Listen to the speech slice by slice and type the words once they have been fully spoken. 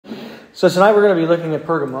So tonight we're going to be looking at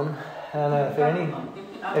Pergamum,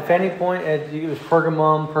 and if any point, it was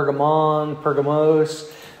Pergamum, Pergamon,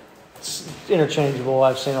 Pergamos. It's interchangeable.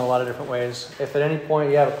 I've seen it a lot of different ways. If at any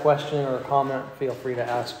point you have a question or a comment, feel free to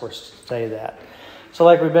ask or say that. So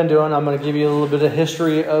like we've been doing, I'm going to give you a little bit of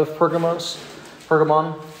history of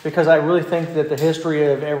Pergamon, because I really think that the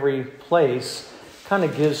history of every place kind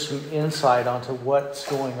of gives some insight onto what's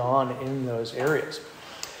going on in those areas.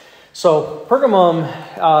 So Pergamum,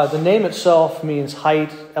 the name itself means height,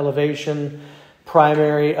 elevation,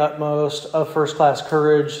 primary, utmost, of first-class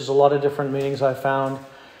courage. There's a lot of different meanings I found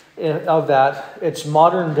of that. It's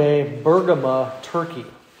modern-day Bergama, Turkey.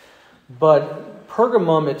 But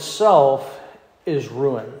Pergamum itself is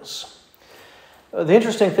ruins. The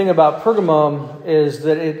interesting thing about Pergamum is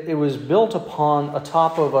that it was built upon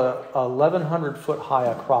atop of a 1,100-foot-high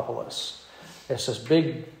Acropolis. It's this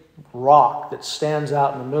big rock that stands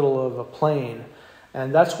out in the middle of a plain,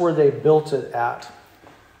 and that's where they built it at.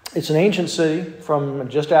 It's an ancient city from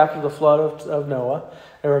just after the flood of Noah.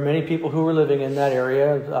 There were many people who were living in that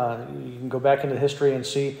area. You can go back into history and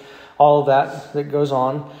see all of that goes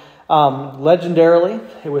on. Legendarily,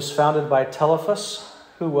 it was founded by Telephus,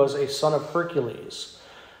 who was a son of Hercules.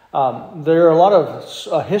 There are a lot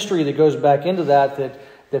of history that goes back into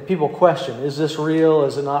that people question. Is this real?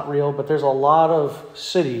 Is it not real? But there's a lot of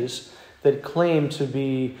cities that claim to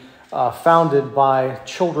be founded by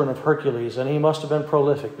children of Hercules. And he must have been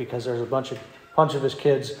prolific because there's a bunch of his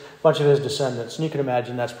kids, a bunch of his descendants. And you can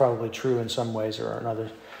imagine that's probably true in some ways or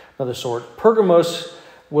another sort. Pergamos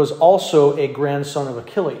was also a grandson of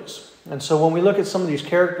Achilles. And so when we look at some of these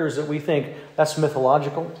characters that we think that's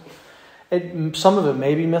mythological, some of it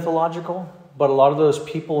may be mythological, but a lot of those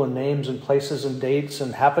people and names and places and dates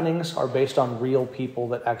and happenings are based on real people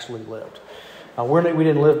that actually lived. We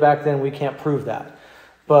didn't live back then. We can't prove that.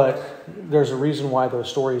 But there's a reason why those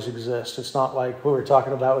stories exist. It's not like what we're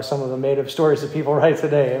talking about with some of the made-up stories that people write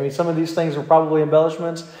today. I mean, some of these things are probably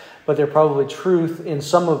embellishments, but they're probably truth in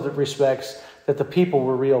some of the respects that the people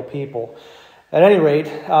were real people. At any rate,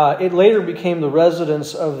 it later became the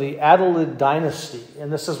residence of the Attalid dynasty.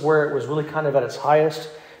 And this is where it was really kind of at its highest,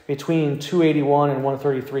 between 281 and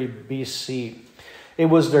 133 BC. It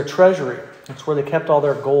was their treasury. It's where they kept all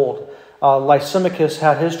their gold. Lysimachus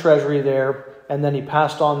had his treasury there, and then he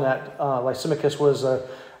passed on that. Lysimachus was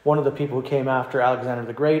one of the people who came after Alexander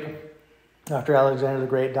the Great. After Alexander the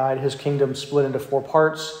Great died, his kingdom split into 4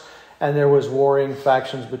 parts, and there was warring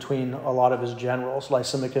factions between a lot of his generals.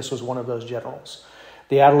 Lysimachus was one of those generals.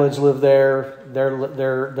 The Attalids lived there.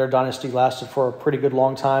 Their dynasty lasted for a pretty good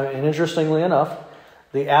long time, and interestingly enough,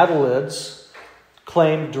 the Attalids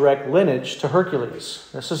claimed direct lineage to Hercules.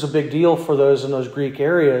 This is a big deal for those in those Greek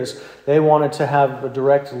areas. They wanted to have a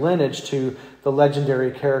direct lineage to the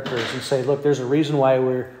legendary characters and say, look, there's a reason why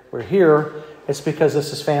we're here. It's because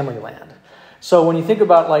this is family land. So when you think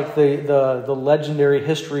about like the legendary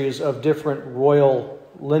histories of different royal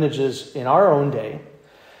lineages in our own day,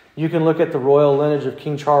 you can look at the royal lineage of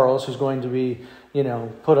King Charles, who's going to be,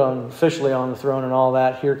 put on officially on the throne and all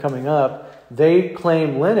that here coming up. They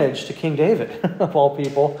claim lineage to King David, of all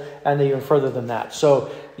people, and even further than that.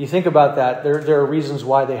 So you think about that. There are reasons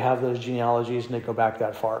why they have those genealogies, and they go back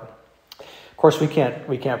that far. Of course, we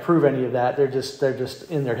can't prove any of that. They're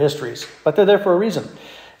just in their histories, but they're there for a reason.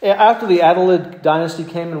 After the Attalid dynasty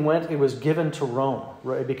came and went, it was given to Rome.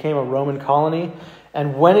 It became a Roman colony,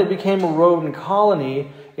 and when it became a Roman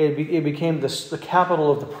colony, it became the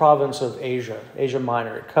capital of the province of Asia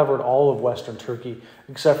Minor. It covered all of Western Turkey,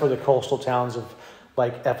 except for the coastal towns of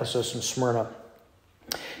like Ephesus and Smyrna.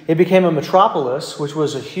 It became a metropolis, which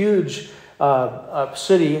was a huge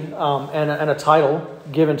city and a title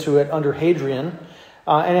given to it under Hadrian.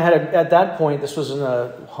 And it had at that point, this was in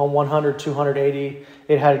 100, 280,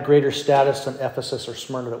 it had a greater status than Ephesus or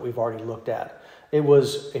Smyrna that we've already looked at. It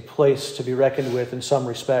was a place to be reckoned with in some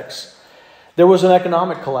respects. There was an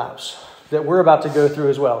economic collapse that we're about to go through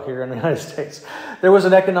as well here in the United States. There was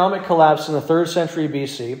an economic collapse in the 3rd century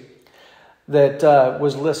BC that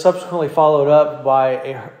was subsequently followed up by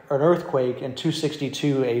an earthquake in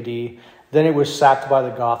 262 AD. Then it was sacked by the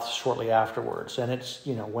Goths shortly afterwards, and it's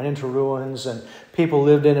went into ruins, and people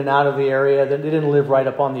lived in and out of the area. They didn't live right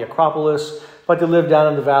up on the Acropolis, but they lived down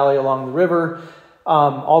in the valley along the river.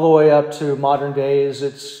 All the way up to modern days,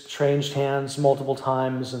 it's changed hands multiple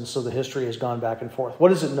times, and so the history has gone back and forth.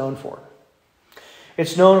 What is it known for?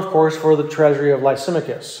 It's known, of course, for the treasury of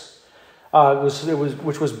Lysimachus,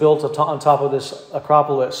 which was built on top of this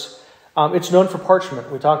Acropolis. It's known for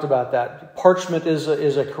parchment. We talked about that. Parchment is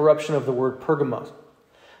a corruption of the word Pergamum.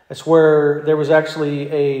 It's where there was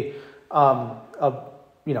actually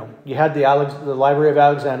you had the Library of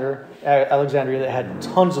Alexander. Alexandria that had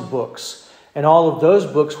tons of books, and all of those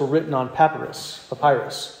books were written on papyrus.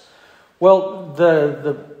 Well,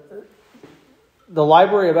 the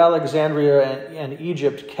Library of Alexandria and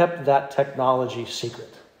Egypt kept that technology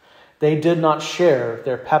secret. They did not share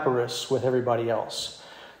their papyrus with everybody else.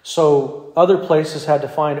 So other places had to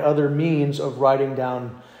find other means of writing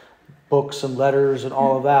down books and letters and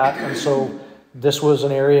all of that. And so this was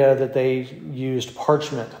an area that they used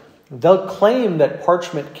parchment. They'll claim that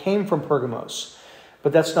parchment came from Pergamos,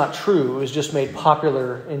 but that's not true. It was just made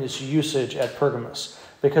popular in its usage at Pergamos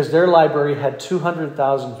because their library had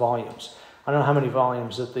 200,000 volumes. I don't know how many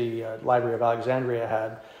volumes that the Library of Alexandria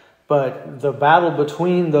had, but the battle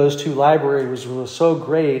between those two libraries was so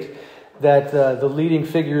great that the leading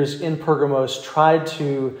figures in Pergamos tried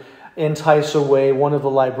to entice away one of the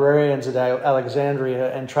librarians at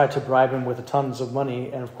Alexandria and tried to bribe him with tons of money.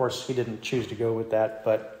 And of course, he didn't choose to go with that.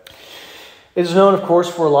 But it is known, of course,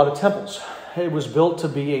 for a lot of temples. It was built to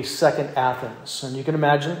be a second Athens. And you can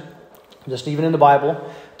imagine, just even in the Bible,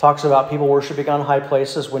 talks about people worshiping on high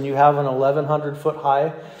places. When you have an 1,100-foot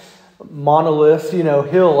high monolith,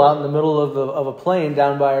 hill out in the middle of a plain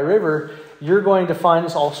down by a river, you're going to find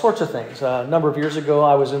all sorts of things. A number of years ago,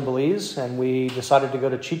 I was in Belize, and we decided to go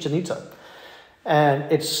to Chichen Itza.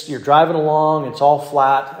 And you're driving along, it's all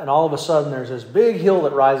flat, and all of a sudden there's this big hill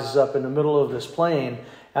that rises up in the middle of this plain,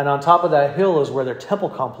 and on top of that hill is where their temple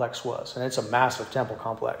complex was, and it's a massive temple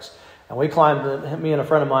complex. And we climbed, me and a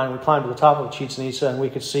friend of mine, we climbed to the top of Chichen Itza, and we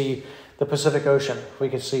could see the Pacific Ocean, we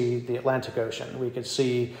could see the Atlantic Ocean, we could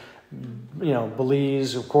see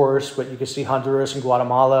Belize, of course, but you could see Honduras and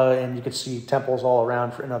Guatemala, and you could see temples all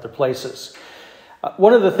around in other places.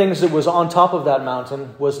 One of the things that was on top of that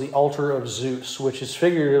mountain was the altar of Zeus, which is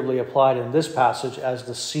figuratively applied in this passage as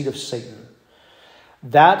the seat of Satan.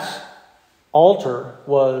 That altar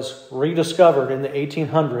was rediscovered in the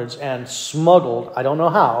 1800s and smuggled, I don't know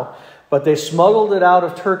how, but they smuggled it out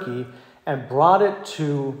of Turkey and brought it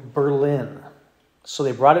to Berlin. So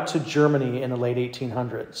they brought it to Germany in the late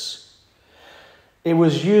 1800s. It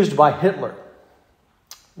was used by Hitler.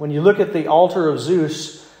 When you look at the altar of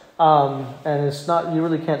Zeus, and it's not, you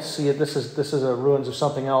really can't see it. This is a ruins of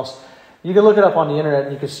something else. You can look it up on the internet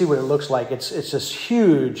and you can see what it looks like. It's this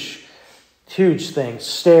huge thing,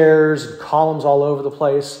 stairs and columns all over the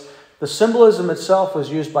place. The symbolism itself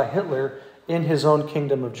was used by Hitler in his own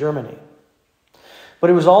kingdom of Germany.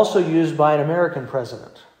 But it was also used by an American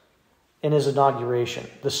president in his inauguration.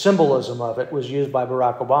 The symbolism of it was used by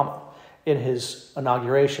Barack Obama in his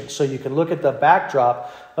inauguration. So you can look at the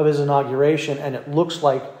backdrop of his inauguration and it looks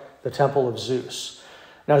like the temple of Zeus.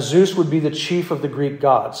 Now, Zeus would be the chief of the Greek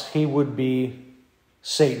gods. He would be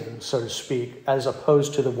Satan, so to speak, as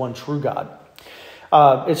opposed to the one true God.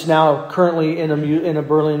 It's now currently in a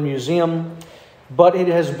Berlin museum, but it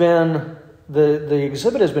has been, the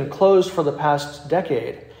exhibit has been closed for the past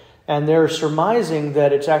decade. And they're surmising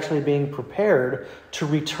that it's actually being prepared to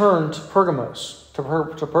return to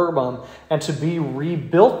Pergamum, and to be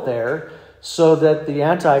rebuilt there so that the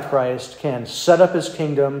Antichrist can set up his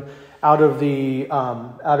kingdom out of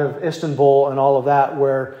Istanbul and all of that,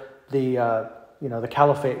 where the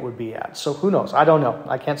caliphate would be at. So who knows? I don't know.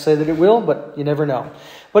 I can't say that it will, but you never know.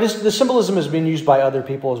 But the symbolism has been used by other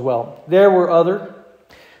people as well. There were other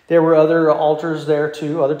altars there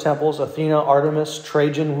too, other temples. Athena, Artemis,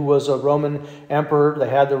 Trajan, who was a Roman emperor. They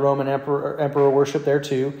had the Roman emperor worship there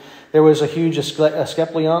too. There was a huge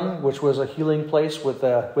Asclepion, which was a healing place with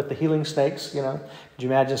the healing snakes. Could you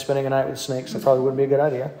imagine spending a night with snakes? That probably wouldn't be a good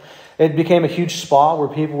idea. It became a huge spa where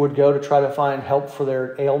people would go to try to find help for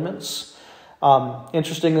their ailments.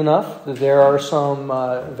 Interesting enough, that there are some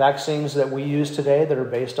vaccines that we use today that are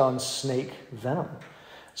based on snake venom.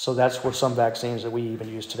 So that's where some vaccines that we even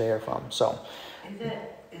use today are from. So, the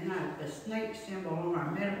snake symbol on our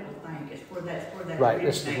medical thing is where that right.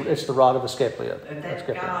 It's the rod of Asclepius. That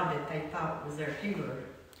God that they thought was their healer.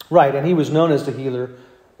 Right, and he was known as the healer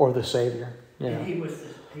or the savior. And he was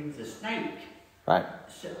a snake. Right.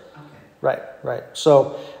 So, okay. Right.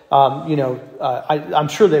 So, I'm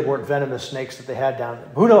sure they weren't venomous snakes that they had down there.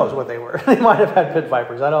 Who knows what they were? They might have had pit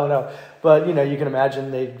vipers. I don't know. But, you can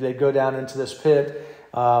imagine they'd go down into this pit.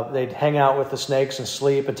 They'd hang out with the snakes and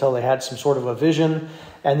sleep until they had some sort of a vision.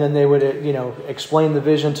 And then they would, explain the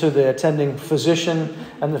vision to the attending physician.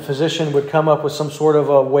 And the physician would come up with some sort of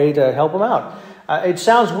a way to help them out. It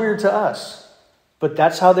sounds weird to us, but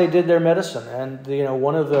that's how they did their medicine. And,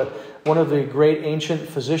 one of the great ancient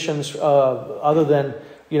physicians, other than,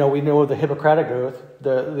 we know of the Hippocratic Oath,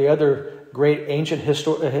 the other great ancient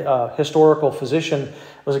historical physician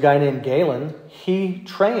was a guy named Galen. He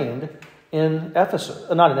trained in Ephesus,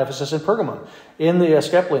 not in Ephesus, in Pergamum, in the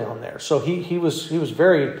Asclepion there. So he was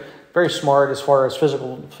very, very smart as far as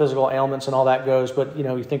physical ailments and all that goes. But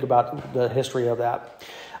you think about the history of that.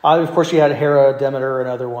 Of course, you had Hera, Demeter, and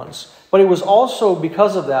other ones. But it was also,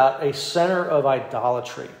 because of that, a center of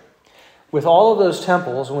idolatry. With all of those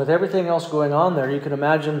temples and with everything else going on there, you can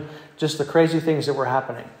imagine just the crazy things that were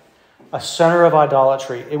happening. A center of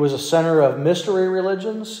idolatry. It was a center of mystery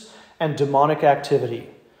religions and demonic activity.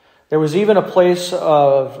 There was even a place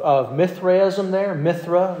of Mithraism there.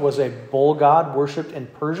 Mithra was a bull god worshipped in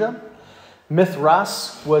Persia.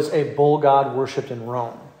 Mithras was a bull god worshipped in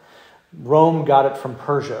Rome. Rome got it from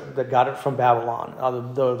Persia, that got it from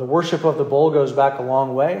Babylon. The worship of the bull goes back a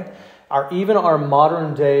long way. Even our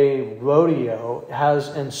modern day rodeo has,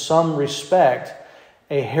 in some respect,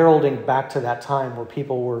 a heralding back to that time where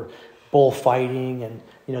people were bullfighting and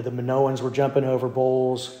the Minoans were jumping over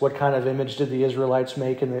bulls. What kind of image did the Israelites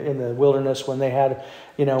make in the wilderness when they had,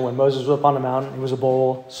 when Moses was up on the mountain, he was a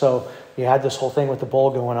bull. So you had this whole thing with the bull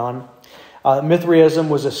going on. Mithraism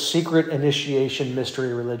was a secret initiation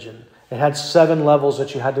mystery religion. It had 7 levels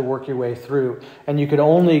that you had to work your way through, and you could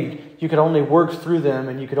only work through them,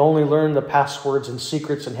 and you could only learn the passwords and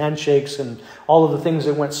secrets and handshakes and all of the things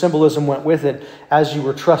that symbolism went with it as you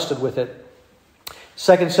were trusted with it.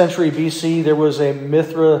 2nd century BC, there was a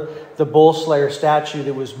Mithra, the bull slayer statue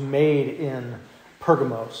that was made in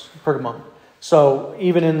Pergamum. So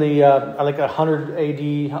even in the 100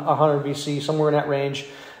 AD, 100 BC, somewhere in that range,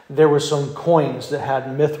 there were some coins that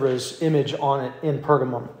had Mithra's image on it in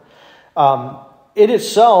Pergamum. It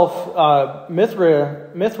itself,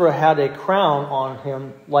 Mithra had a crown on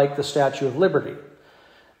him like the Statue of Liberty.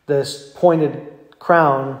 This pointed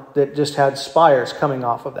crown that just had spires coming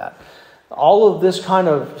off of that. All of this kind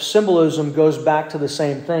of symbolism goes back to the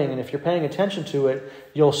same thing. And if you're paying attention to it,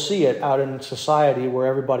 you'll see it out in society where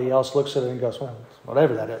everybody else looks at it and goes, well,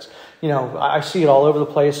 whatever that is. I see it all over the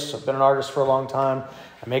place. I've been an artist for a long time.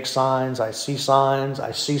 I make signs, I see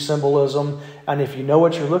symbolism. And if you know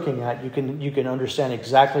what you're looking at, you can understand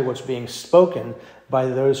exactly what's being spoken by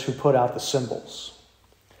those who put out the symbols.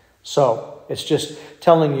 So it's just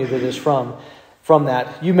telling you that it's from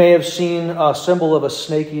that. You may have seen a symbol of a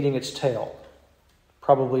snake eating its tail.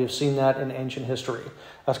 Probably have seen that in ancient history.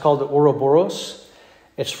 That's called the Ouroboros.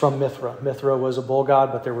 It's from Mithra. Mithra was a bull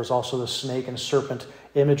god, but there was also the snake and serpent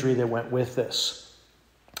imagery that went with this.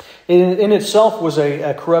 In itself was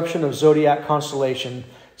a corruption of zodiac constellation,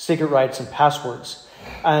 secret rites, and passwords.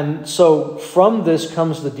 And so from this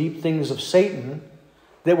comes the deep things of Satan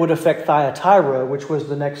that would affect Thyatira, which was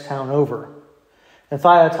the next town over. And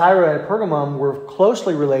Thyatira and Pergamum were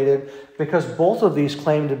closely related because both of these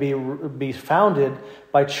claim to be founded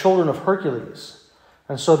by children of Hercules.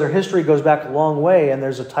 And so their history goes back a long way, and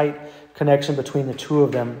there's a tight connection between the two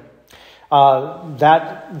of them.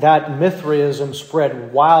 That Mithraism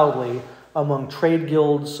spread wildly among trade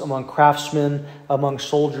guilds, among craftsmen, among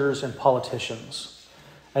soldiers and politicians.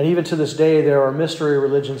 And even to this day, there are mystery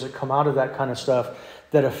religions that come out of that kind of stuff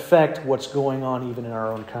that affect what's going on even in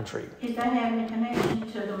our own country. Is that having a connection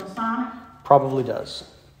to the Masonic? Probably does.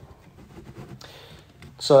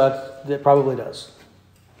 So that probably does.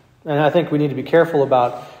 And I think we need to be careful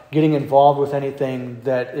about getting involved with anything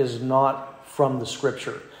that is not from the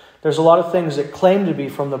Scripture. There's a lot of things that claim to be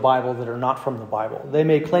from the Bible that are not from the Bible. They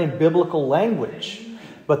may claim biblical language,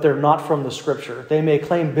 but they're not from the Scripture. They may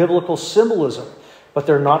claim biblical symbolism, but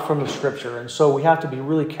they're not from the Scripture. And so we have to be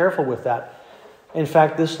really careful with that. In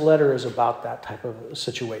fact, this letter is about that type of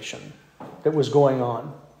situation that was going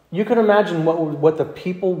on. You can imagine what the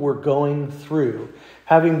people were going through,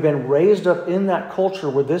 having been raised up in that culture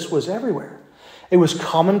where this was everywhere. It was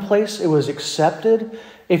commonplace. It was accepted.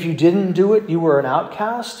 If you didn't do it, you were an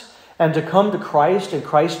outcast. And to come to Christ, and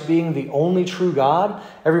Christ being the only true God,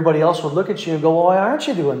 everybody else would look at you and go, well, why aren't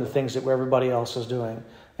you doing the things that everybody else is doing?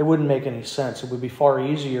 It wouldn't make any sense. It would be far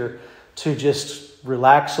easier to just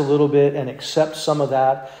relax a little bit and accept some of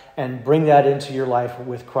that and bring that into your life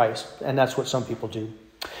with Christ. And that's what some people do.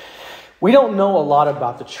 We don't know a lot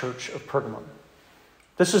about the church of Pergamum.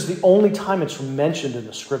 This is the only time it's mentioned in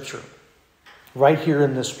the Scripture, right here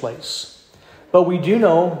in this place. But we do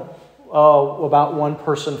know about one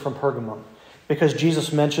person from Pergamum, because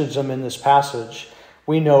Jesus mentions him in this passage.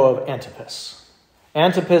 We know of Antipas.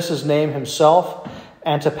 Antipas' name himself,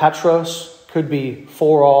 Antipatros, could be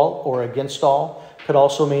for all or against all. Could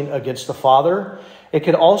also mean against the Father. It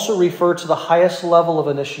could also refer to the highest level of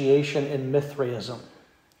initiation in Mithraism.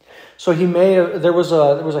 So there was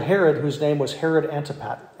a Herod whose name was Herod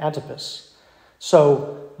Antipas.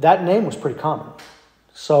 So that name was pretty common.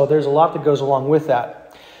 So there's a lot that goes along with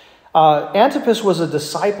that. Antipas was a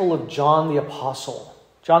disciple of John the Apostle.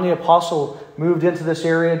 John the Apostle moved into this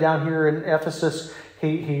area down here in Ephesus.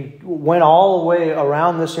 He went all the way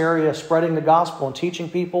around this area spreading the gospel and teaching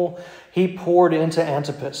people. He poured into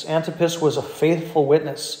Antipas. Antipas was a faithful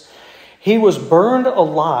witness. He was burned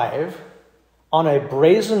alive on a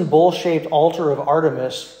brazen bull-shaped altar of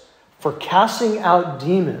Artemis for casting out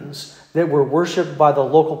demons that were worshipped by the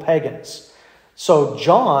local pagans. So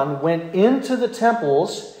John went into the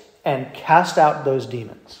temples and cast out those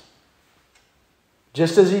demons.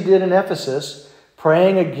 Just as he did in Ephesus,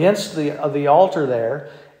 praying against the altar there,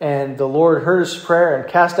 and the Lord heard his prayer and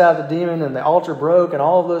cast out the demon, and the altar broke, and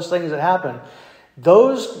all of those things that happened.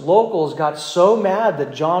 Those locals got so mad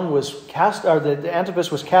that that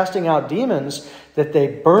Antipas was casting out demons that they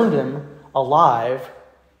burned him alive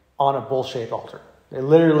on a bull-shaped altar. It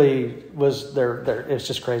literally was it's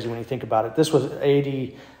just crazy when you think about it. This was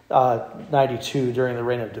AD 92 during the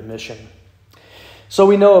reign of Domitian. So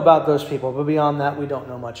we know about those people, but beyond that, we don't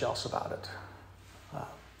know much else about it.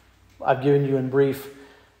 I've given you in brief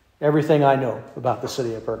everything I know about the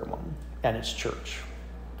city of Pergamum and its church.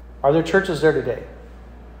 Are there churches there today?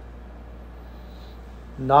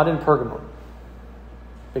 Not in Pergamum,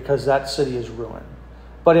 because that city is ruined.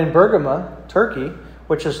 But in Bergama, Turkey,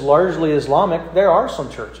 which is largely Islamic, there are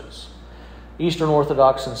some churches, Eastern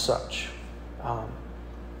Orthodox and such.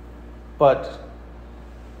 But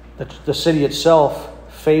the city itself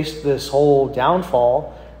faced this whole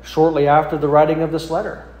downfall shortly after the writing of this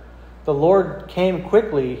letter. The Lord came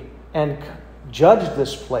quickly and judged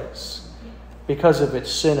this place because of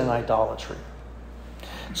its sin and idolatry.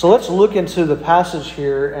 So let's look into the passage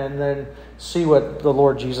here and then see what the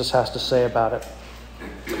Lord Jesus has to say about it.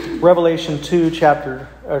 Revelation 2, chapter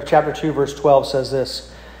 2, verse 12 says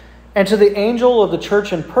this, "And to the angel of the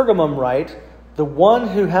church in Pergamum write, the one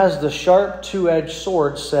who has the sharp two-edged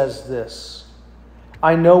sword says this,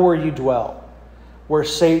 I know where you dwell, where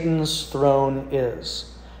Satan's throne is.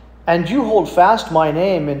 And you hold fast my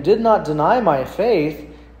name and did not deny my faith,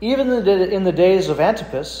 even in the days of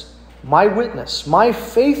Antipas, my witness, my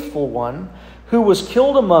faithful one, who was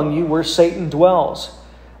killed among you where Satan dwells.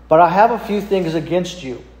 But I have a few things against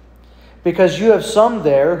you, because you have some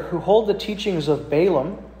there who hold the teachings of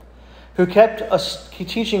Baalam, who kept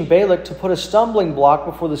teaching Balak to put a stumbling block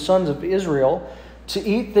before the sons of Israel, to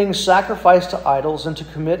eat things sacrificed to idols and to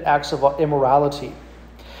commit acts of immorality.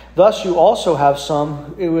 Thus you also have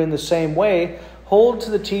some who in the same way hold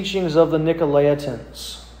to the teachings of the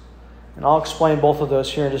Nicolaitans." And I'll explain both of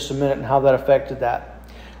those here in just a minute and how that affected that.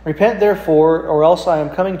 "Repent therefore, or else I am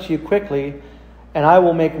coming to you quickly, and I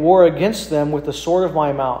will make war against them with the sword of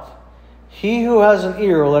my mouth. He who has an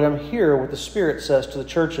ear, let him hear what the Spirit says to the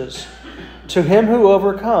churches. To him who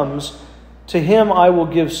overcomes, to him I will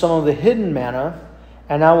give some of the hidden manna,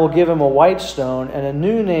 and I will give him a white stone and a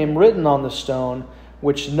new name written on the stone,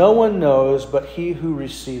 which no one knows but he who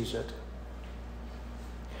receives it."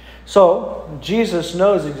 So, Jesus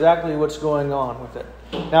knows exactly what's going on with it.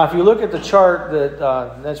 Now, if you look at the chart,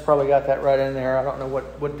 that's probably got that right in there. I don't know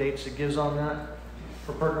what dates it gives on that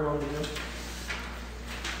for Pergamum.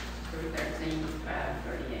 313,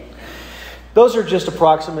 538. Those are just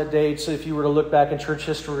approximate dates. If you were to look back in church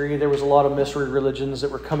history, there was a lot of mystery religions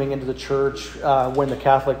that were coming into the church when the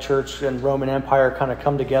Catholic Church and Roman Empire kind of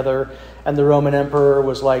come together. And the Roman Emperor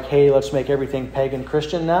was like, hey, let's make everything pagan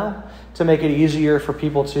Christian now to make it easier for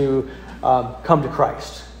people to come to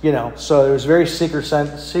Christ. So it was very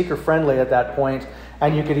seeker-friendly at that point,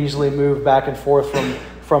 and you could easily move back and forth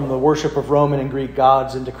from the worship of Roman and Greek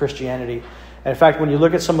gods into Christianity. And in fact, when you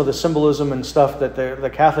look at some of the symbolism and stuff that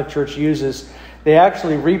the Catholic Church uses, they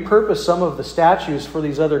actually repurposed some of the statues for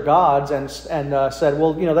these other gods and said,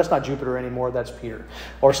 well, that's not Jupiter anymore, that's Peter,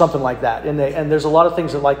 or something like that. And there's a lot of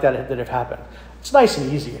things like that have happened. It's nice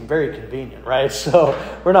and easy and very convenient, right? So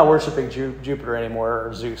we're not worshiping Jupiter anymore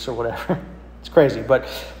or Zeus or whatever. It's crazy. But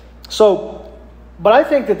I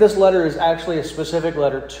think that this letter is actually a specific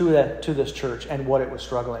letter to this church and what it was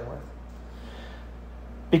struggling with.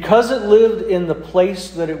 Because it lived in the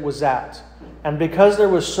place that it was at, and because there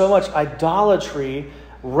was so much idolatry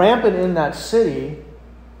rampant in that city,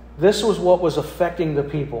 this was what was affecting the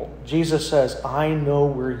people. Jesus says, I know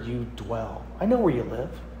where you dwell. I know where you live.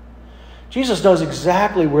 Jesus knows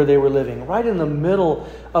exactly where they were living, right in the middle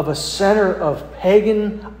of a center of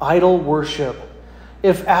pagan idol worship.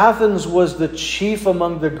 If Athens was the chief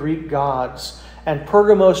among the Greek gods, and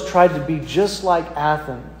Pergamos tried to be just like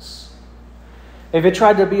Athens, if it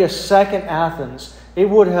tried to be a second Athens, it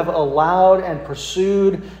would have allowed and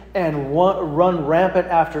pursued and run rampant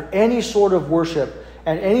after any sort of worship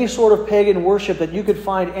and any sort of pagan worship that you could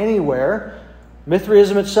find anywhere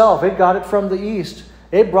Mithraism itself, it got it from the east.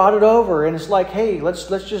 It brought it over, and it's like, hey, let's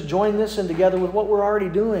just join this in together with what we're already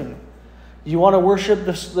doing. You want to worship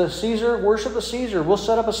the Caesar? Worship the Caesar. We'll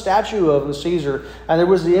set up a statue of the Caesar. And there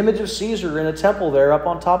was the image of Caesar in a temple there up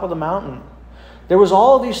on top of the mountain. There was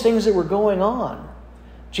all of these things that were going on.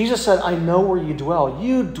 Jesus said, I know where you dwell.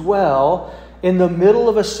 You dwell in the middle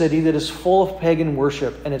of a city that is full of pagan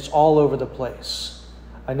worship, and it's all over the place.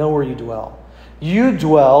 I know where you dwell. You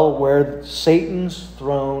dwell where Satan's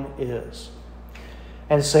throne is.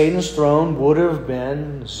 And Satan's throne would have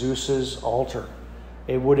been Zeus's altar.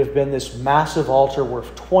 It would have been this massive altar where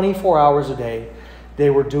 24 hours a day they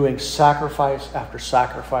were doing sacrifice after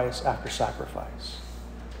sacrifice after sacrifice.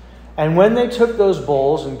 And when they took those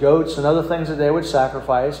bulls and goats and other things that they would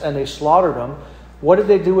sacrifice and they slaughtered them, what did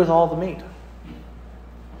they do with all the meat?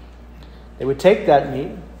 They would take that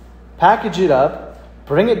meat, package it up,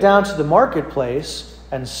 bring it down to the marketplace,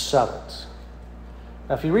 and sell it.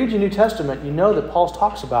 Now, if you read your New Testament, you know that Paul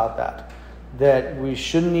talks about that we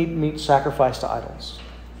shouldn't eat meat sacrificed to idols.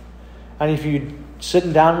 And if you're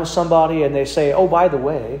sitting down with somebody and they say, oh, by the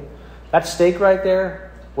way, that steak right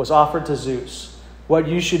there was offered to Zeus. What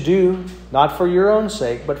you should do, not for your own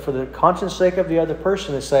sake, but for the conscience sake of the other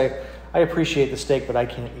person, is say, I appreciate the steak, but I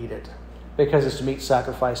can't eat it because it's meat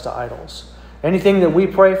sacrificed to idols. Anything that we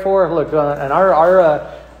pray for, look, and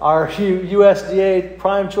our USDA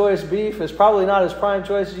prime choice beef is probably not as prime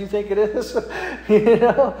choice as you think it is.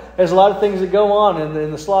 There's a lot of things that go on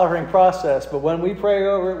in the slaughtering process. But when we pray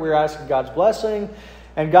over it, we're asking God's blessing.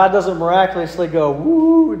 And God doesn't miraculously go,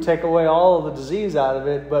 woo, and take away all of the disease out of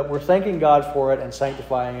it. But we're thanking God for it and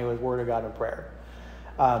sanctifying it with Word of God and prayer.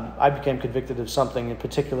 I became convicted of something in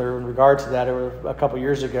particular in regard to that a couple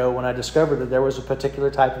years ago when I discovered that there was a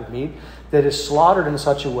particular type of meat that is slaughtered in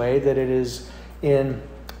such a way that it is in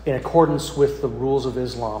accordance with the rules of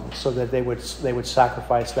Islam, so that they would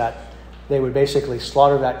sacrifice that. They would basically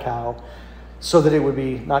slaughter that cow so that it would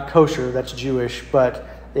be not kosher, that's Jewish, but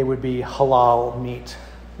it would be halal meat.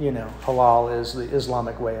 Halal is the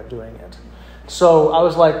Islamic way of doing it. So I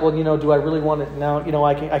was like, well, do I really want it now?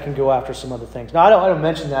 I can go after some other things. Now, I don't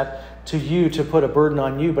mention that to you to put a burden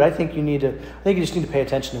on you, but I think you just need to pay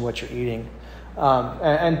attention to what you're eating.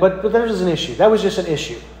 But there was an issue. That was just an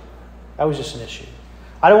issue.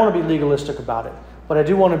 I don't want to be legalistic about it, but I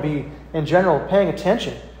do want to be, in general, paying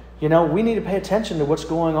attention. We need to pay attention to what's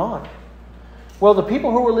going on. Well, the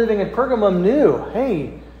people who were living in Pergamum knew,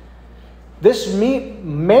 hey, this meat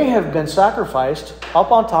may have been sacrificed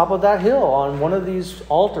up on top of that hill on one of these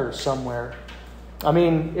altars somewhere. I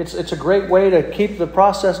mean, it's a great way to keep the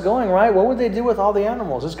process going, right? What would they do with all the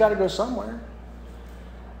animals? It's got to go somewhere.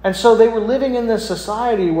 And so they were living in this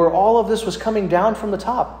society where all of this was coming down from the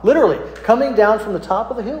top, literally coming down from the top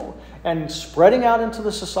of the hill and spreading out into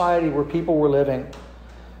the society where people were living.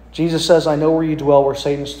 Jesus says, I know where you dwell, where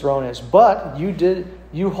Satan's throne is, but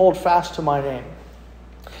you hold fast to my name.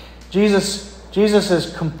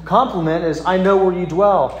 Jesus' compliment is, I know where you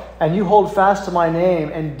dwell, and you hold fast to my name,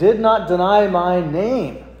 and did not deny my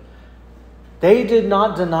name. They did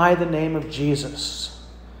not deny the name of Jesus.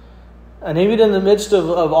 And even in the midst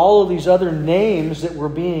of all of these other names that were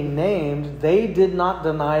being named, they did not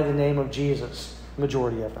deny the name of Jesus, the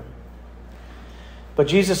majority of them. But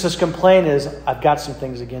Jesus' complaint is, I've got some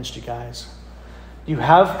things against you guys. You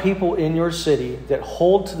have people in your city that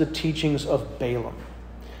hold to the teachings of Baalam.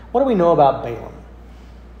 What do we know about Baalam?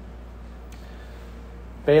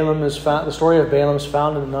 The story of Balaam is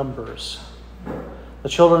found in Numbers. The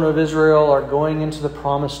children of Israel are going into the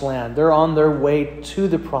promised land. They're on their way to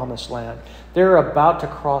the promised land. They're about to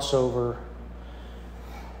cross over.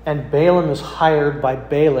 And Balaam is hired by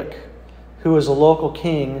Balak, who is a local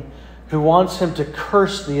king, who wants him to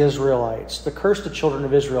curse the Israelites, to curse the children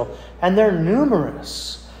of Israel. And they're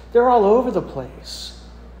numerous. They're all over the place.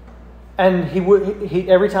 And he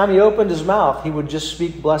every time he opened his mouth, he would just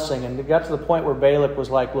speak blessing. And it got to the point where Balak was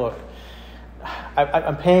like, look,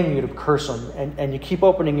 I'm paying you to curse them, and you keep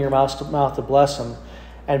opening your mouth to bless them.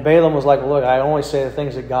 And Balaam was like, well, look, I only say the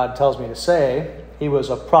things that God tells me to say. He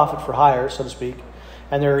was a prophet for hire, so to speak.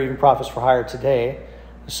 And there are even prophets for hire today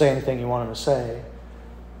to say anything you want them to say.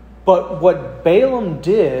 But what Balaam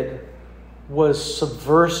did was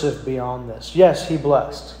subversive beyond this. Yes, he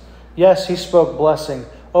blessed. Yes, he spoke blessing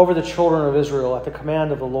over the children of Israel at the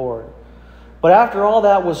command of the Lord. But after all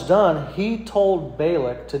that was done, he told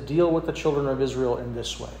Balak to deal with the children of Israel in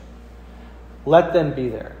this way. Let them be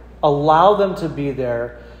there. Allow them to be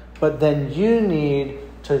there, but then you need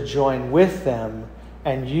to join with them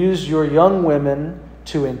and use your young women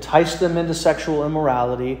to entice them into sexual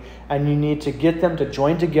immorality, and you need to get them to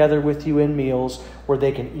join together with you in meals where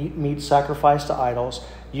they can eat meat sacrificed to idols.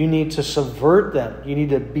 You need to subvert them. You need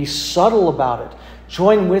to be subtle about it.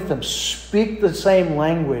 Join with them. Speak the same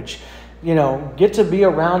language. Get to be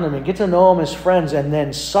around them and get to know them as friends, and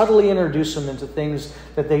then subtly introduce them into things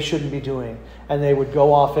that they shouldn't be doing. And they would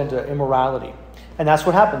go off into immorality. And that's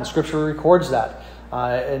what happened. The scripture records that.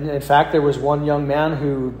 And in fact, there was one young man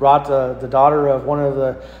who brought the daughter of one of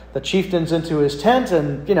the chieftains into his tent,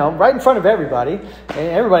 and right in front of everybody, and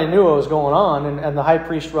everybody knew what was going on. And the high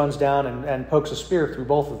priest runs down and pokes a spear through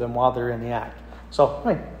both of them while they're in the act. So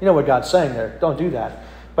you know what God's saying there. Don't do that.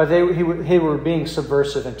 But they were being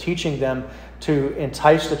subversive and teaching them to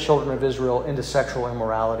entice the children of Israel into sexual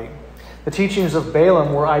immorality. The teachings of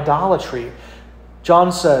Baalam were idolatry.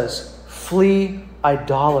 John says, flee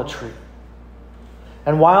idolatry.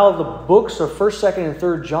 And while the books of 1st, 2nd, and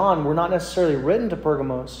 3rd John were not necessarily written to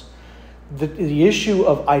Pergamos, the issue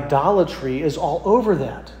of idolatry is all over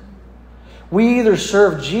that. We either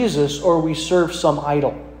serve Jesus or we serve some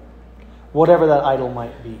idol, whatever that idol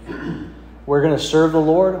might be. We're going to serve the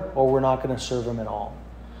Lord or we're not going to serve Him at all.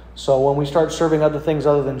 So when we start serving other things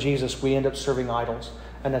other than Jesus, we end up serving idols.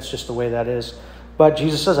 And that's just the way that is. But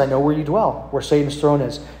Jesus says, I know where you dwell, where Satan's throne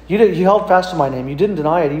is. You held fast to my name. You didn't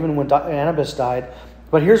deny it even when Anubis died.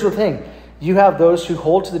 But here's the thing. You have those who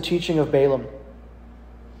hold to the teaching of Baalam.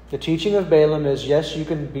 The teaching of Balaam is, yes, you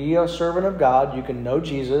can be a servant of God, you can know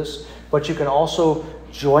Jesus, but you can also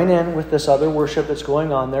join in with this other worship that's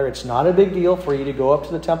going on there. It's not a big deal for you to go up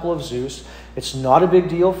to the temple of Zeus. It's not a big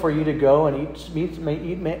deal for you to go and eat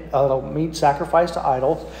meat sacrificed to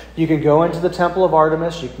idols. You can go into the temple of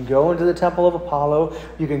Artemis. You can go into the temple of Apollo.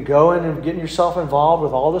 You can go in and get yourself involved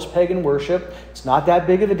with all this pagan worship. It's not that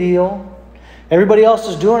big of a deal. Everybody else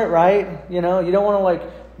is doing it right. You don't want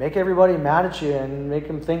to make everybody mad at you and make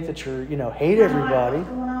them think that you're, hate everybody.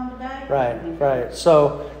 Right.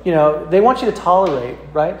 So, they want you to tolerate,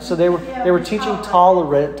 right? So they were teaching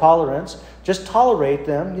tolerance. Just tolerate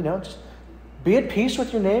them, just be at peace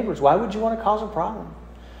with your neighbors. Why would you want to cause a problem?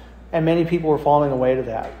 And many people were falling away to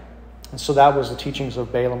that. And so that was the teachings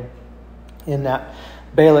of Balaam, in that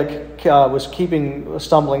Balak was keeping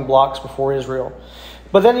stumbling blocks before Israel.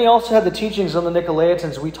 But then he also had the teachings of the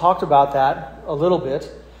Nicolaitans. We talked about that a little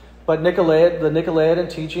bit. But the Nicolaitan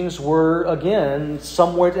teachings were, again,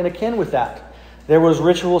 somewhat in akin with that. There was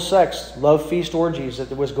ritual sex, love feast orgies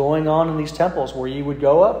that was going on in these temples where you would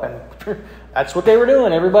go up and that's what they were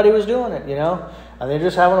doing. Everybody was doing it, And they're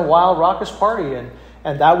just having a wild, raucous party.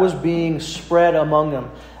 And that was being spread among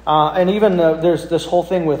them. And even there's this whole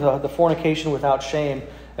thing with the fornication without shame.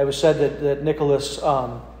 It was said that Nicholas,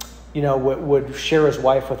 would share his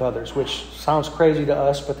wife with others, which sounds crazy to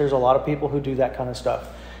us, but there's a lot of people who do that kind of stuff.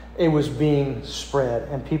 It was being spread,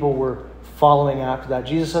 and people were following after that.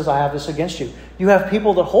 Jesus says, I have this against you. You have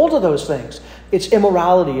people that hold to those things. It's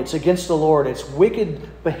immorality. It's against the Lord. It's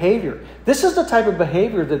wicked behavior. This is the type of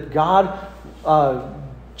behavior that God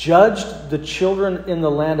judged the children in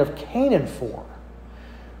the land of Canaan for.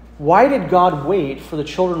 Why did God wait for the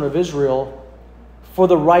children of Israel, for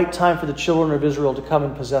the right time for the children of Israel to come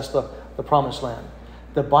and possess the promised land?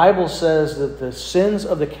 The Bible says that the sins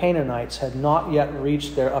of the Canaanites had not yet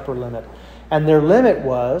reached their upper limit. And their limit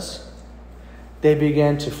was they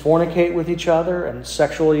began to fornicate with each other, and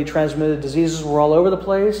sexually transmitted diseases were all over the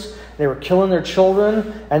place. They were killing their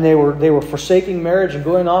children, and they were forsaking marriage and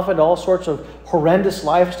going off into all sorts of horrendous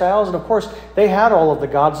lifestyles. And of course, they had all of the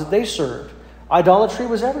gods that they served. Idolatry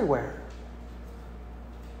was everywhere.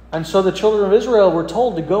 And so the children of Israel were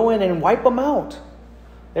told to go in and wipe them out.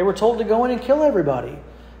 They were told to go in and kill everybody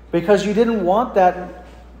because you didn't want that.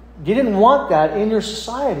 You didn't want that in your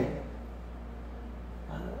society,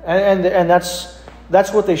 and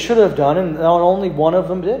that's what they should have done. And only one of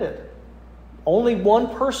them did it. Only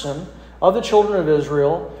one person of the children of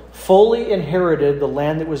Israel fully inherited the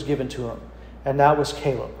land that was given to him, and that was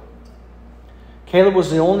Caleb. Caleb was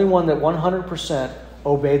the only one that 100%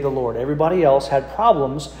 obeyed the Lord. Everybody else had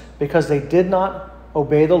problems because they did not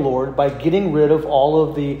obey the Lord by getting rid of all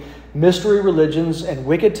of the mystery religions and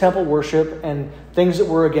wicked temple worship and things that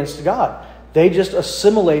were against God. They just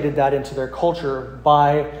assimilated that into their culture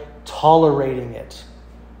by tolerating it.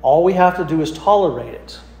 All we have to do is tolerate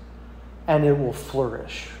it, and it will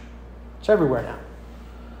flourish. It's everywhere now.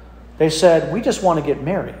 They said, we just want to get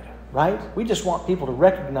married, right? We just want people to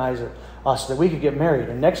recognize us that we could get married.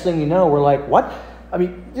 And next thing you know, we're like, what? I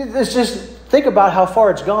mean, it's just, think about how far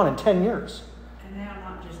it's gone in 10 years.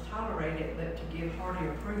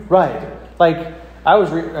 Right. Like, I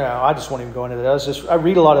just won't even go into that. I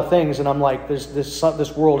read a lot of things, and I'm like,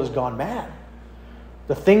 this world has gone mad.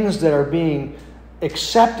 The things that are being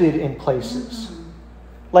accepted in places.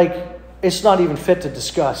 Like, it's not even fit to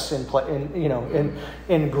discuss in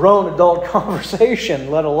grown adult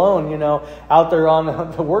conversation, let alone, out there on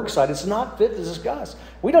the work side. It's not fit to discuss.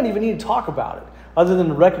 We don't even need to talk about it, other than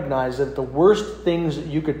to recognize that the worst things that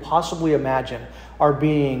you could possibly imagine are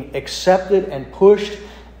being accepted and pushed.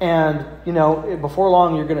 And, before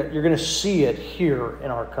long, you're gonna see it here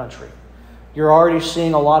in our country. You're already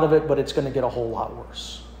seeing a lot of it, but it's going to get a whole lot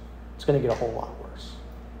worse. It's going to get a whole lot worse.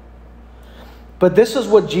 But this is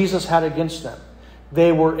what Jesus had against them.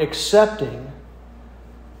 They were accepting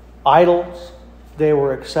idols. They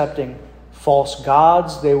were accepting false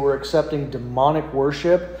gods. They were accepting demonic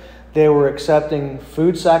worship. They were accepting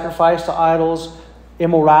food sacrifice to idols,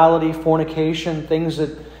 immorality, fornication, things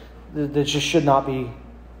that just should not be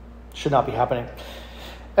happening.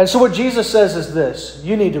 And so what Jesus says is this: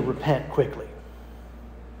 you need to repent quickly,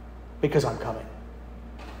 because I'm coming.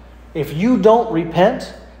 If you don't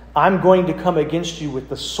repent, I'm going to come against you with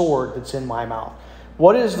the sword that's in my mouth.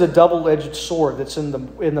 What is the double-edged sword that's in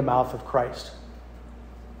the mouth of Christ?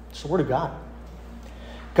 It's the Word of God.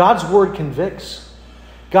 God's Word convicts.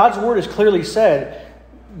 God's Word has clearly said,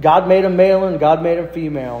 God made them male and God made them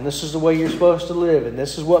female, and this is the way you're supposed to live, and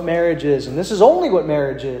this is what marriage is, and this is only what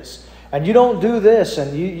marriage is. And you don't do this,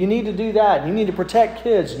 and you need to do that, and you need to protect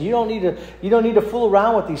kids, and you don't need to fool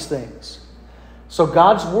around with these things. So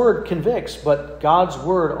God's Word convicts, but God's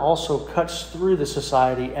Word also cuts through the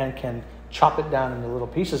society and can chop it down into little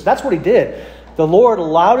pieces. That's what He did. The Lord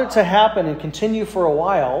allowed it to happen and continue for a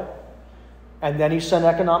while, and then He sent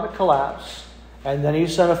economic collapse, and then He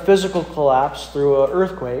sent a physical collapse through an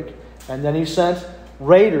earthquake, and then He sent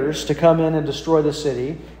raiders to come in and destroy the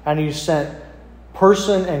city, and He sent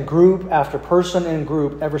person and group after person and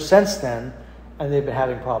group ever since then, and they've been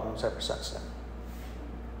having problems ever since then.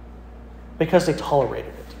 Because they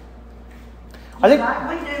tolerated it. I think like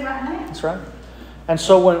we do right now. that's right. And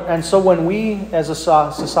so when we as a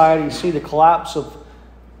society see the collapse of,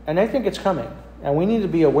 and I think it's coming, and we need to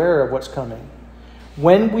be aware of what's coming.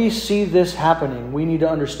 When we see this happening, we need to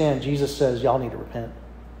understand Jesus says, y'all need to repent,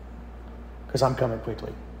 because I'm coming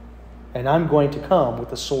quickly. And I'm going to come with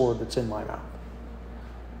the sword that's in my mouth.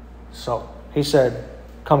 So He said,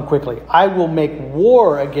 come quickly. I will make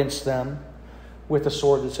war against them with the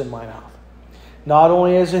sword that's in my mouth. Not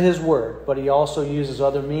only is it His word, but He also uses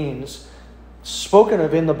other means spoken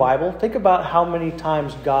of in the Bible. Think about how many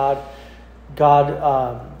times God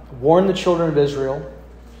warned the children of Israel,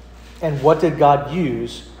 and what did God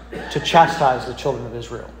use to chastise the children of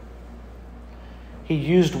Israel? He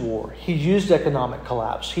used war. He used economic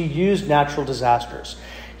collapse. He used natural disasters.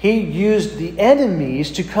 He used the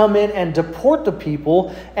enemies to come in and deport the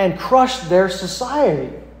people and crush their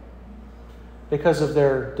society because of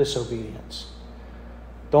their disobedience.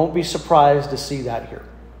 Don't be surprised to see that here.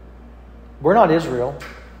 We're not Israel.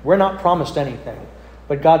 We're not promised anything.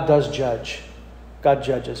 But God does judge. God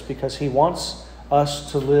judges because He wants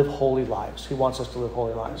us to live holy lives. He wants us to live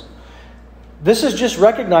holy lives. This is just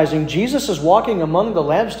recognizing Jesus is walking among the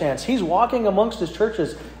lampstands. He's walking amongst His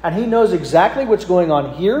churches, and He knows exactly what's going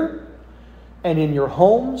on here and in your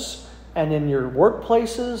homes and in your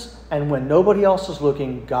workplaces, and when nobody else is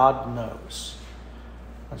looking, God knows.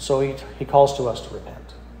 And so He calls to us to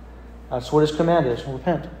repent. That's what His command is,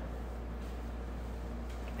 repent.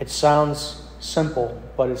 It sounds simple,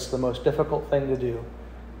 but it's the most difficult thing to do.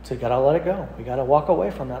 So you got to let it go. We got to walk away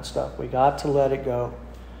from that stuff. We got to let it go.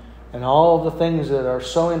 And all of the things that are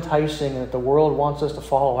so enticing and that the world wants us to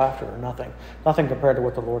follow after are nothing. Nothing compared to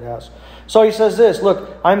what the Lord has. So He says this,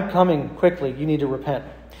 look, I'm coming quickly. You need to repent.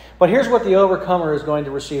 But here's what the overcomer is going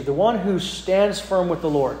to receive. The one who stands firm with the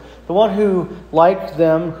Lord. The one who, like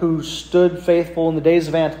them, who stood faithful in the days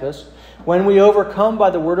of Antipas. When we overcome by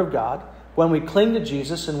the Word of God, when we cling to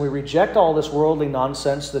Jesus and we reject all this worldly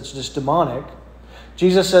nonsense that's just demonic,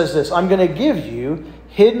 Jesus says this, I'm going to give you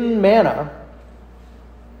hidden manna.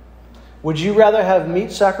 Would you rather have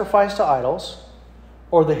meat sacrificed to idols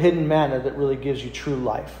or the hidden manna that really gives you true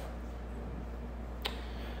life?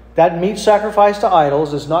 That meat sacrificed to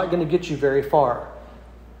idols is not going to get you very far.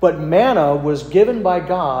 But manna was given by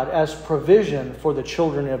God as provision for the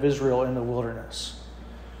children of Israel in the wilderness.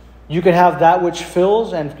 You can have that which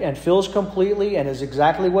fills and fills completely and is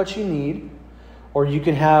exactly what you need, or you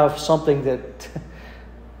can have something that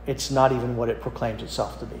it's not even what it proclaims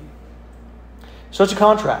itself to be. So it's a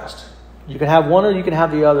contrast. You can have one or you can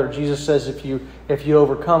have the other. Jesus says if you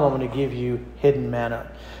overcome, I'm going to give you hidden manna.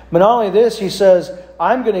 But not only this, He says,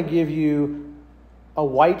 I'm going to give you a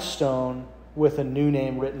white stone with a new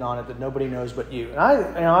name written on it that nobody knows but you. And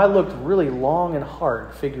I looked really long and hard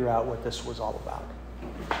to figure out what this was all about.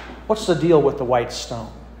 What's the deal with the white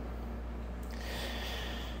stone?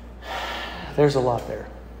 There's a lot there.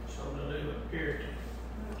 Something to do with purity.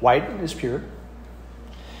 White is pure.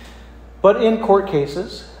 But in court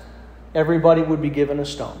cases, everybody would be given a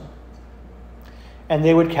stone. And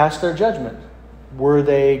they would cast their judgment. Were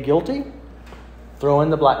they guilty? Throw in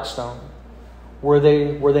the black stone. Were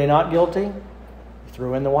they not guilty?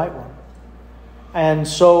 Throw in the white one. And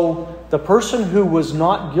so the person who was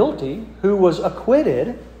not guilty, who was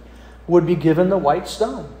acquitted, would be given the white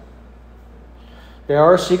stone. There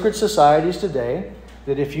are secret societies today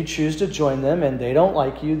that if you choose to join them and they don't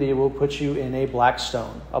like you, they will put you in a black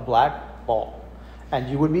stone, a black ball. And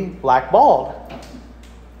you would be blackballed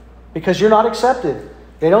because you're not accepted.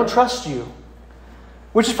 They don't trust you,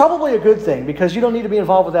 which is probably a good thing because you don't need to be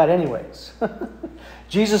involved with that anyways.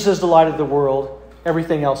 Jesus is the light of the world.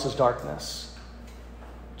 Everything else is darkness.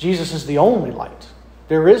 Jesus is the only light.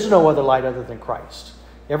 There is no other light other than Christ.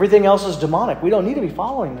 Everything else is demonic. We don't need to be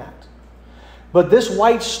following that. But this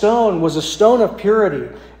white stone was a stone of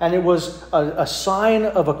purity, and it was a sign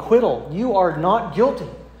of acquittal. You are not guilty,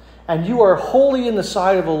 and you are holy in the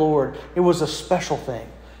sight of the Lord. It was a special thing.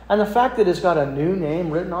 And the fact that it's got a new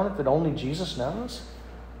name written on it that only Jesus knows,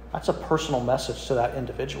 that's a personal message to that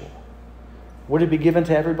individual. Would it be given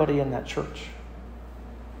to everybody in that church?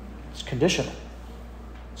 It's conditional.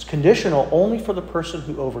 It's conditional only for the person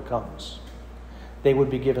who overcomes. They would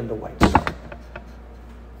be given the white stone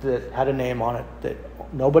that had a name on it that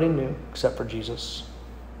nobody knew except for Jesus.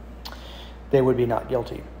 They would be not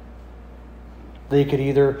guilty. They could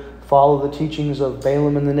either follow the teachings of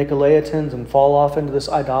Baalam and the Nicolaitans and fall off into this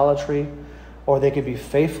idolatry, or they could be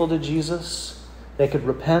faithful to Jesus. They could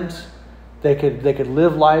repent. They could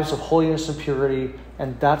live lives of holiness and purity,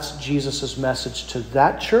 and that's Jesus' message to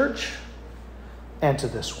that church and to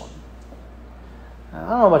this one. I don't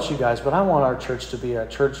know about you guys, but I want our church to be a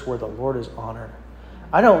church where the Lord is honored.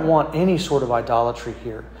 I don't want any sort of idolatry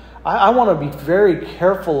here. I want to be very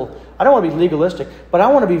careful. I don't want to be legalistic, but I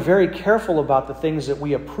want to be very careful about the things that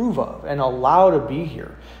we approve of and allow to be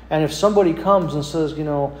here. And if somebody comes and says,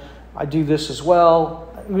 I do this as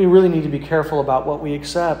well, we really need to be careful about what we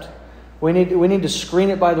accept. We need to screen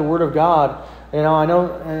it by the Word of God. I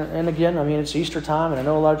know, and again, it's Easter time, and I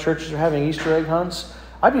know a lot of churches are having Easter egg hunts.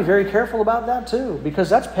 I'd be very careful about that too, because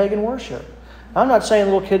that's pagan worship. I'm not saying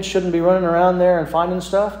little kids shouldn't be running around there and finding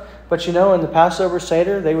stuff, but in the Passover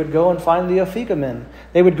Seder, they would go and find the Afikamen.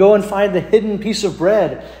 They would go and find the hidden piece of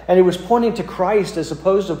bread, and it was pointing to Christ as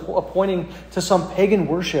opposed to pointing to some pagan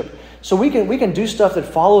worship. So we can do stuff that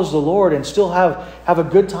follows the Lord and still have a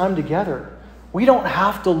good time together. We don't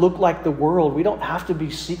have to look like the world. We don't have to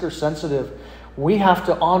be seeker sensitive. We have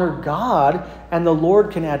to honor God, and the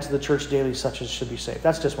Lord can add to the church daily such as should be saved.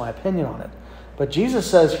 That's just my opinion on it. But Jesus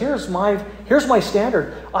says, here's my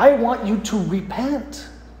standard. I want you to repent.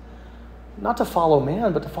 Not to follow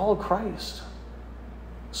man, but to follow Christ.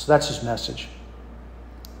 So that's his message.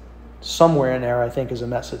 Somewhere in there, I think, is a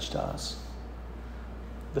message to us.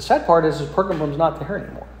 The sad part is Pergamum's not there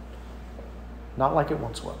anymore. Not like it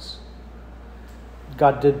once was.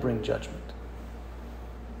 God did bring judgment.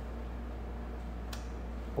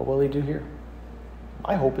 What will he do here?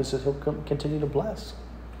 My hope is that he'll continue to bless.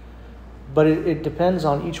 But it depends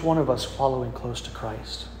on each one of us following close to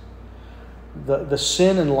Christ. The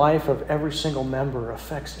sin and life of every single member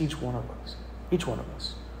affects each one of us. Each one of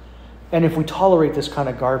us. And if we tolerate this kind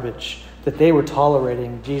of garbage that they were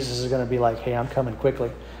tolerating, Jesus is going to be like, hey, I'm coming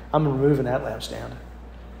quickly. I'm removing that lampstand.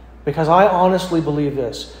 Because I honestly believe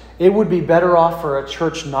this. It would be better off for a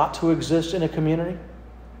church not to exist in a community,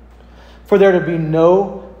 for there to be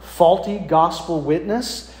no faulty gospel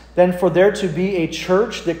witness, than for there to be a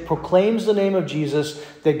church that proclaims the name of Jesus,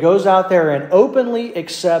 that goes out there and openly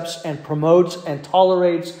accepts and promotes and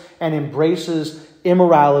tolerates and embraces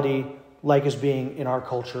immorality like is being in our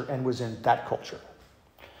culture and was in that culture.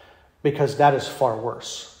 Because that is far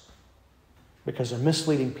worse. Because they're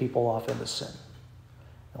misleading people off into sin.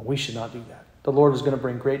 And we should not do that. The Lord is going to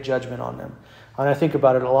bring great judgment on them. And I think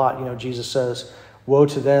about it a lot. Jesus says, woe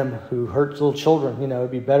to them who hurt little children.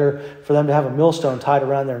 It'd be better for them to have a millstone tied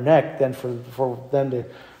around their neck than for them to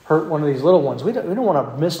hurt one of these little ones. We don't want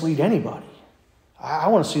to mislead anybody. I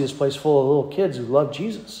want to see this place full of little kids who love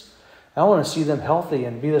Jesus. I want to see them healthy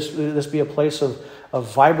and this be a place of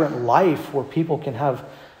vibrant life where people can have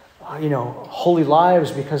holy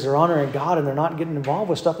lives because they're honoring God and they're not getting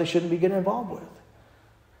involved with stuff they shouldn't be getting involved with.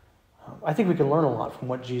 I think we can learn a lot from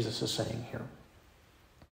what Jesus is saying here.